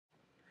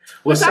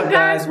What's up,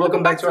 guys?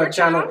 Welcome back to our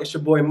channel. It's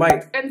your boy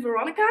Mike and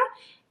Veronica,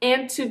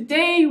 and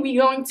today we're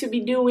going to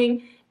be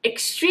doing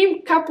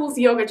Extreme Couples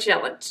Yoga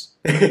Challenge.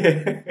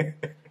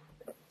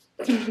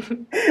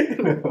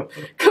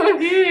 Come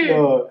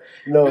here.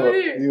 No,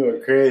 you are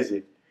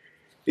crazy.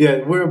 Yeah,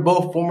 we're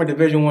both former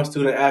Division I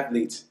student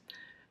athletes.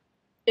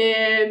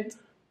 And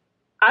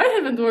I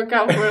haven't worked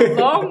out for a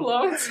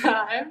long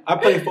time. I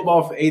played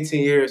football for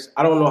 18 years.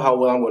 I don't know how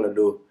well I'm going to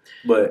do,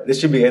 but this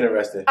should be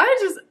interesting.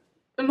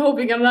 I'm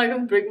hoping I'm not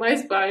going to break my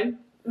spine,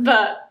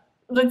 but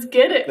let's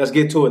get it. Let's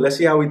get to it. Let's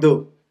see how we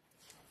do.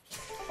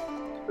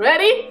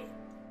 Ready?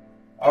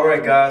 All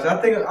right, guys. I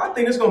think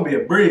it's going to be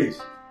a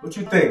breeze. What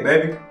you think,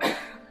 baby?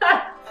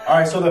 All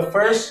right, so the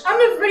first... I'm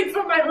afraid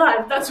for my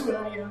life. That's what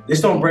I am.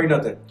 This don't break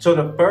nothing. So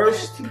the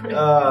first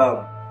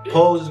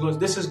pose is going to...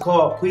 This is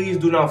called Please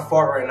Do Not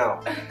Fart Right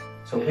Now.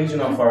 So please do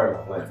not fart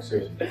right now. Like,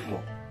 seriously. Come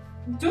on.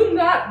 Do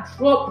not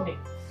drop me.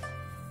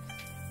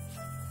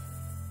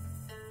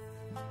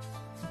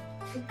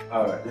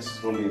 All right, this is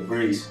going to be a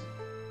breeze.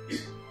 You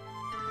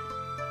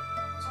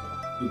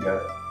got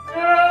it.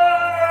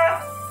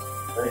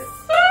 Ready?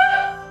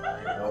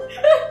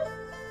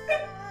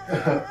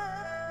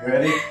 You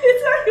ready?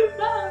 It's like a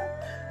bad.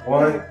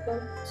 1,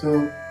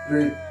 2,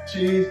 3,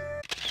 cheese.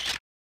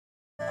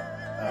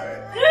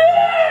 Alright.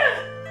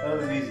 That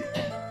was easy.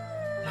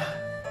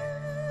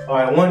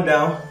 Alright, one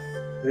down.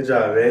 Good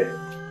job, babe.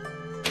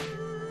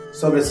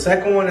 So the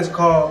second one is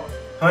called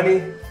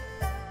Honey,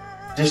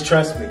 Just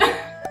Trust Me.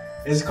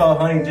 It's called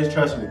Honey, Just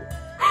Trust Me.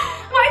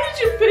 Why did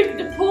you pick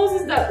the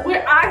poses that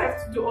where I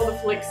have to do all the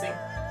flexing?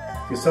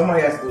 Because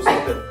somebody has to do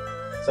something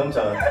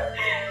sometime.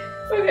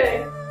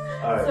 Okay.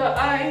 Alright. So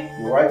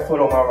your right foot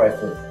on my right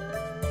foot.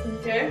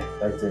 Okay.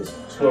 Like this.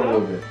 Square a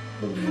little bit.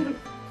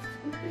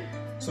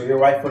 So your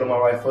right foot on my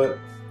right foot.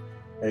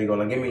 There you go.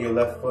 Now give me your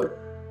left foot.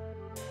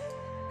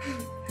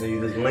 Then you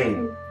just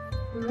lean.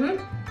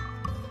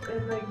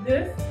 And like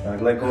this. Now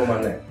let go of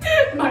my neck.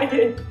 My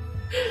head.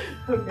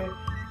 Okay.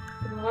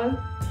 1,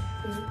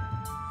 2,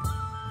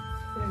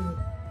 3.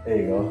 There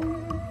you go.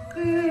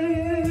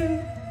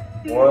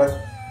 1,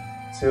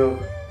 2,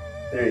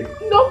 3.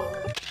 No!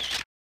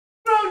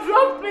 Bro,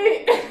 drop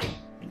me!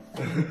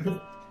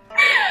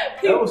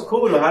 That was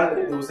cool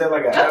though. Was that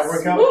like an ab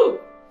workout? Smooth.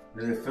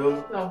 Did it feel?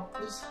 No,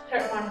 just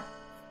hurt my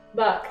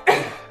back.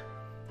 Okay.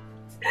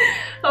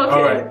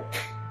 Alright.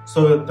 So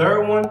the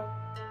third one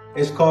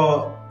is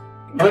called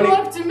Honey. Come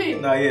up to me.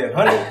 Nah, yeah.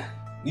 Honey,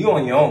 you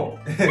on your own.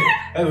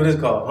 That's what it's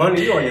called.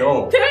 Honey, you on your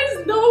own.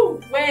 There's no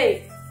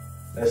way.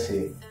 Let's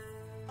see.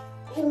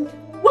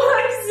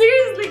 Why?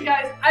 Seriously,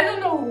 guys. I don't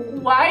know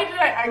why did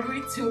I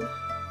agree to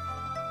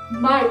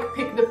Mike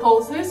pick the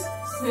poses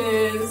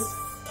since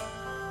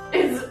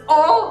it's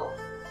all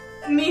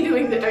me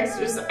doing the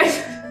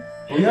exercise.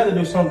 We have to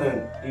do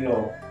something, you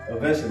know,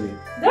 eventually.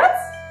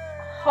 That's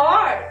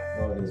hard.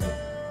 No, it isn't.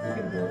 We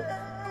can do it.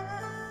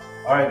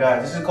 Alright,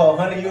 guys. This is called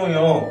Honey, You on Your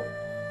Own.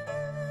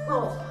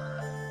 Oh.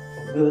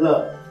 Good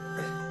luck.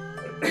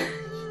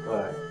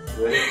 Alright,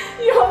 ready?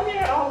 You're on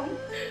your own.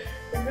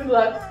 Good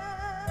luck.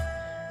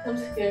 I'm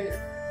scared.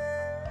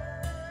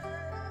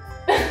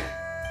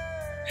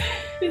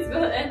 It's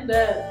gonna end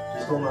bad.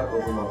 Just don't knock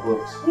over my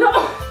books. No!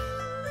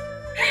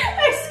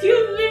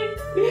 Excuse me!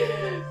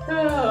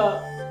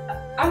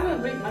 I'm gonna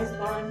break my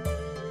spine.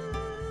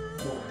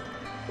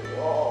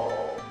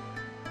 Whoa.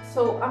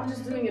 So I'm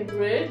just doing a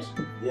bridge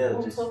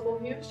on top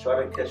of you? Just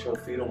try to catch your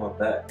feet on my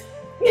back.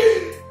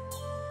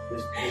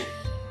 just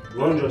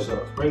lunge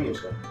yourself, spring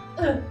yourself.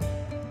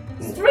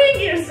 Spring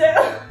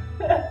yourself!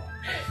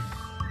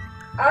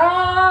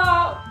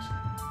 Ouch!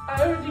 I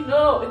already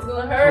know it's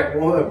gonna hurt.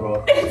 What,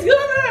 bro? It's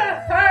gonna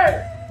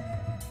hurt!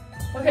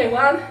 Okay,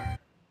 1,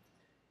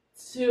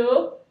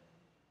 2.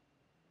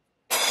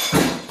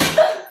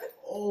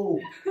 Oh!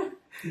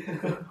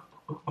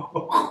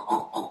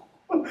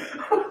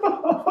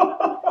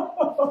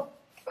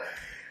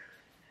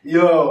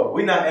 Yo,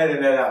 we not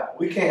editing that out.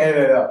 We can't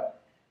edit that out.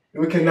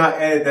 We cannot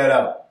edit that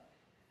out.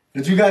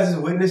 Did you guys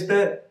just witness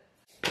that?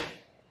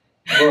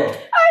 Bro.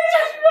 I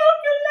just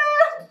broke a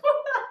leg!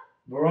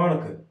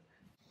 Veronica.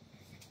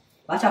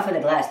 Watch out for the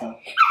glass, though. My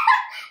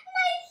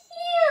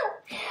heel!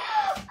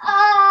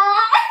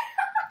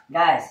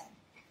 Guys.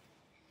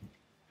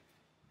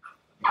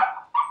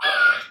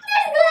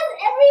 There's glass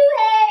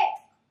everywhere!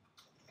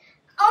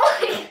 Oh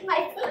my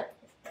foot.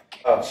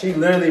 Oh, she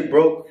literally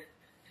broke.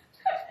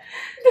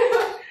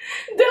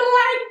 The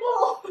light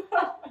bulb!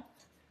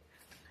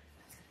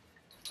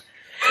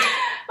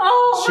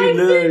 Oh, She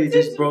literally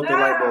just broke the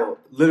light bulb.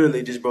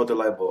 Literally just broke the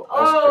light bulb.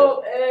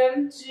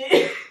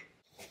 OMG.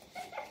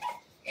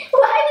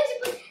 Why did you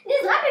put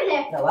this lap in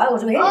there? No, why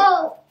was we here?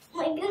 Oh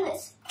my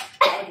goodness.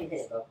 Why did you hit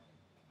it, bro?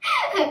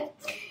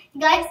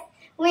 Guys,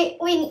 we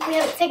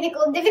have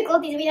technical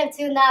difficulties. We have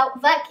to now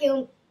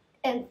vacuum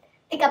and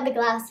pick up the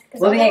glass.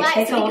 We'll be back.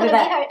 Stay tuned. We'll be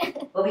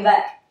back. We'll be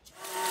back.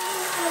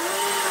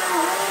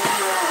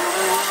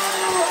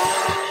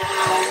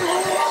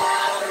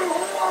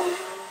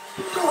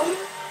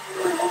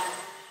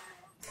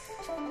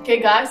 Okay,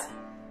 guys,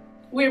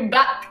 we're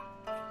back.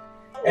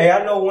 Hey,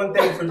 I know one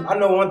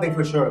thing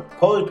for sure.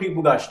 Polish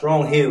people got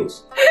strong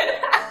heels.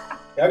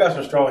 Y'all got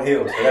some strong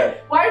heels for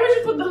that. Why would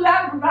you put the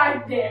lamp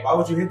right there? Why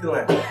would you hit the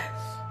lamp? I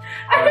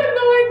have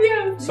no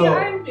idea what's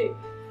behind me.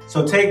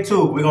 So take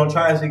 2. We're gonna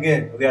try this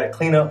again. We gotta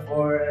clean up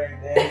for it.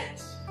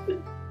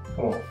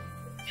 Come on.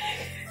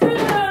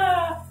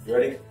 You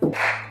ready?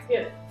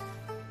 Yeah.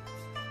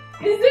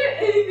 Is there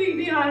anything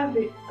behind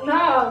me?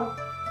 No.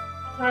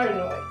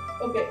 Paranoid.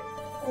 Okay.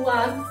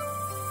 1.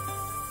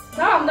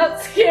 Now I'm not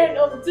scared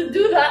to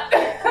do that.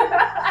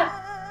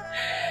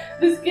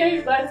 The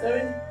scary parts are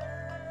in.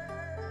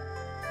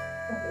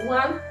 Okay,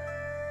 1,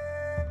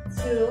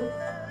 2.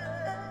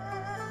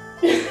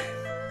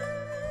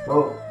 Bro,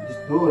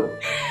 just do it.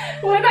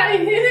 When I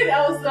hit it,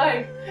 I was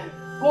like,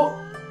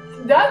 well,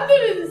 that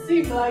didn't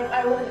seem like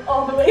I went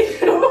all the way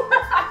through.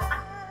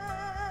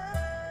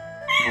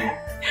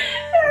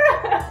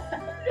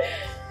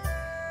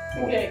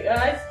 Okay,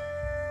 guys.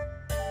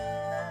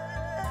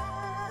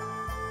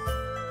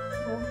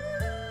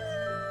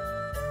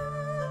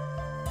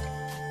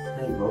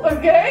 There you go.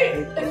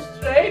 Okay, and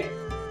straight.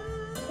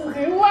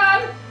 Okay,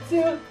 1,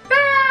 2,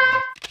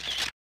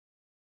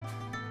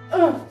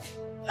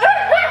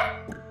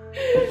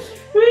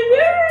 we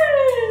did it!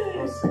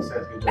 That was a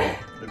success. Good job.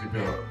 Good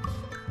job.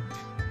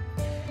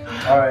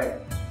 Alright.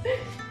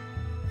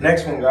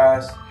 Next one,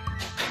 guys.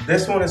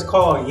 This one is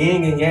called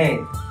Yin and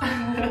Yang.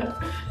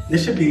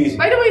 This should be easy.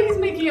 By the way, he's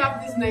making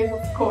up this name,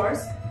 of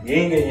course.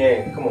 Yin and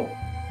Yang. Come on.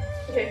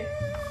 Okay.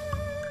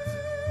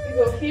 You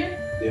go here.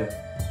 Yeah.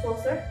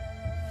 Closer.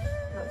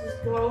 Now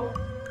just go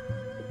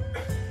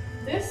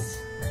this.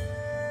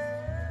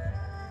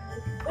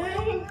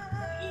 Bang.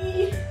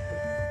 E.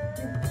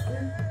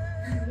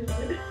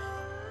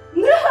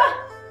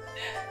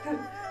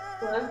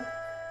 One.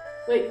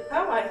 Wait,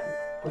 how am I?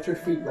 Put your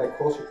feet like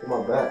closer to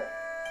my back.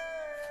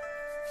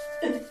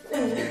 I'll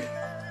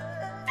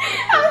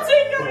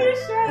take off your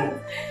shirt.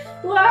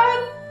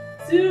 1,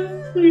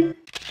 2, 3.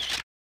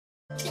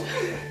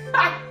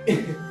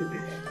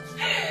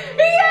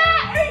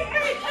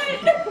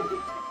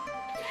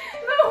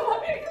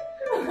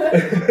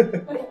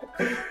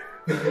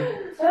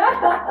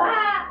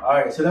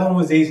 Alright, so that one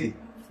was easy.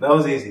 That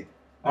was easy.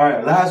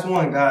 Alright, last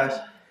one, guys.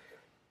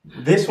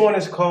 This one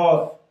is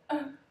called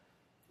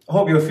I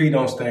hope your feet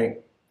don't stink.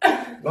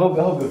 I hope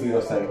your feet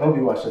don't stink. I hope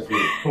you wash your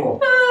feet. Come on.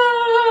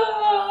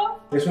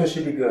 This one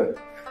should be good.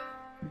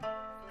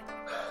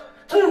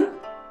 I'm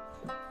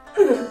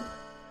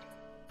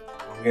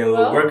getting a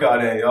little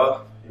workout in,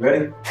 y'all. You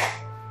ready?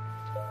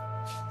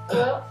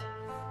 Well.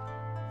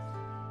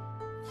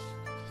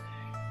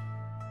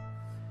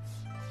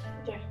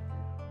 Okay.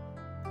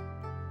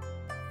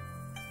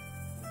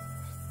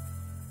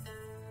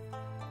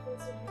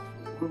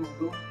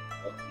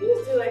 You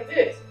just do like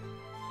this.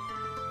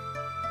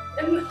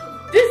 And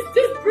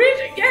this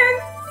bridge again.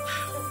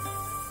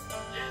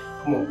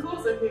 Come on.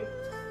 Closer here.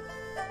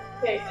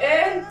 Okay,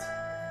 and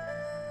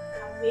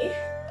me.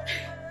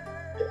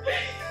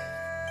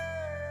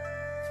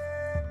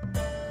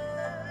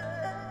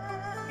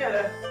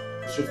 Gotta.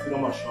 Put your feet on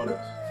my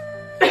shoulders.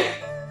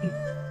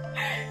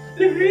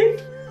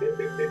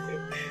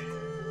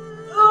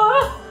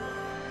 Oh,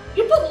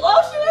 you put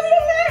lotion on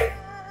your leg?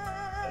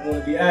 I want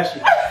to be ashy.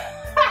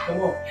 Come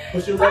on.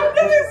 Put your How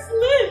can it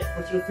slip?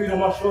 Put your feet on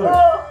my shoulders. Oh.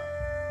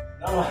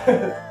 Not my.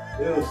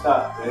 They don't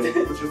stop, man.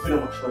 Put your feet on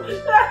my shoulders.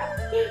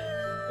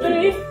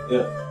 3.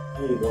 Yeah.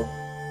 There you go.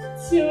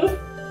 2.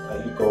 Now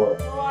you go up.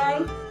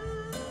 1.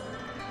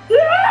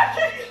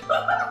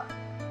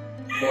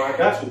 No, I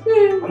got you.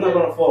 I'm not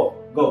gonna fall.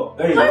 Go.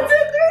 There you go. 1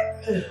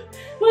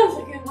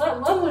 second.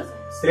 One more second.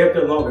 Stay up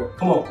there longer.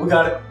 Come on, we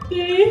got it.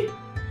 3.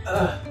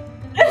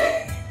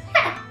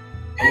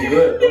 I'm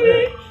good. 3,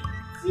 Okay.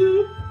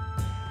 2,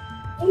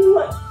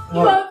 1.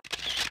 One.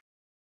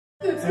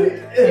 Yeah!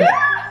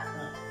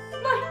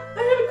 I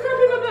have a cramp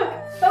in my back.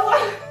 That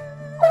one.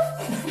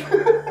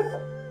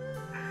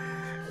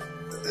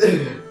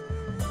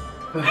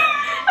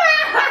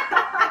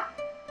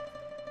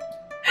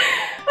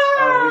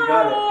 Oh, we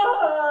got it.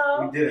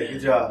 We did it.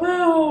 Good job.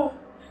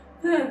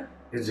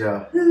 Good job.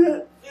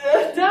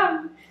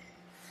 Done.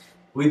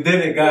 We did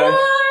it, guys.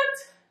 What?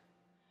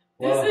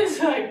 Wow. This is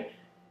like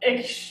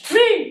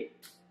extreme.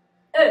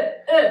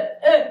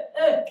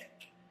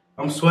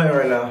 I'm sweating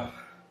right now.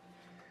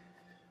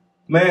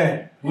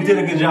 Man, we did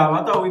a good job.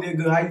 I thought we did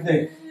good. How you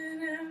think?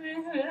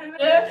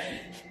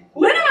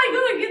 When am I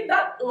gonna get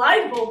that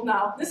light bulb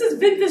now? This is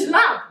vintage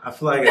lamp. I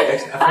feel like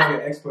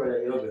an expert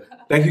at yoga.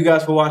 Thank you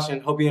guys for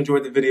watching. Hope you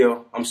enjoyed the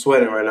video. I'm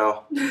sweating right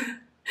now.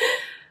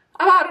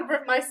 I'm out of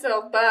breath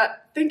myself,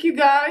 but thank you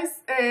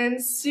guys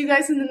and see you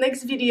guys in the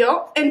next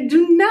video. And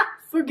do not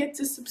forget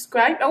to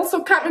subscribe.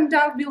 Also comment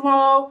down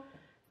below.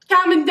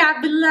 Comment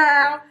down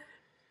below.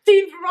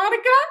 Team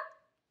Weronika?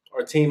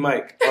 Or Team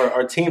Mike.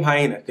 Or Team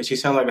Hyena, because she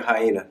sounds like a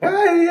hyena.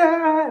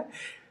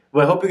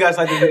 But I hope you guys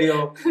liked the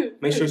video.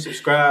 Make sure you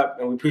subscribe,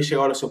 and we appreciate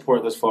all the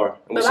support thus far.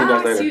 And we'll see you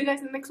guys later. See you guys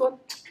in the next one.